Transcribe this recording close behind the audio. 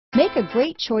Make a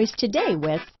great choice today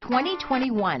with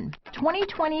 2020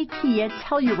 Kia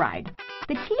Telluride.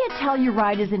 The Kia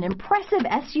Telluride is an impressive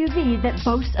SUV that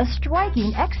boasts a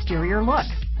striking exterior look.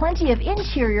 Plenty of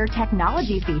interior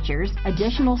technology features,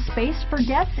 additional space for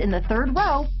guests in the third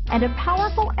row, and a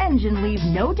powerful engine leave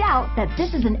no doubt that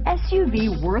this is an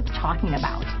SUV worth talking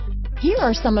about. Here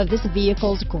are some of this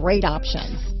vehicle's great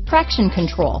options: traction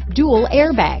control, dual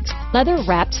airbags,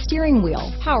 leather-wrapped steering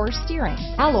wheel, power steering,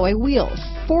 alloy wheels,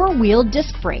 four-wheel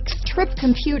disc brakes, trip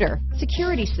computer,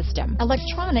 security system,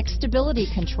 electronic stability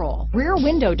control, rear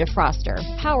window defroster,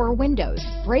 power windows,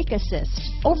 brake assist,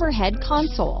 overhead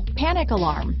console, panic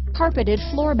alarm, carpeted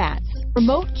floor mats,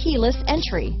 remote keyless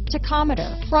entry,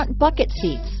 tachometer, front bucket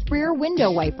seats, rear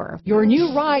window wiper. Your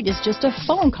new ride is just a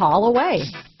phone call away.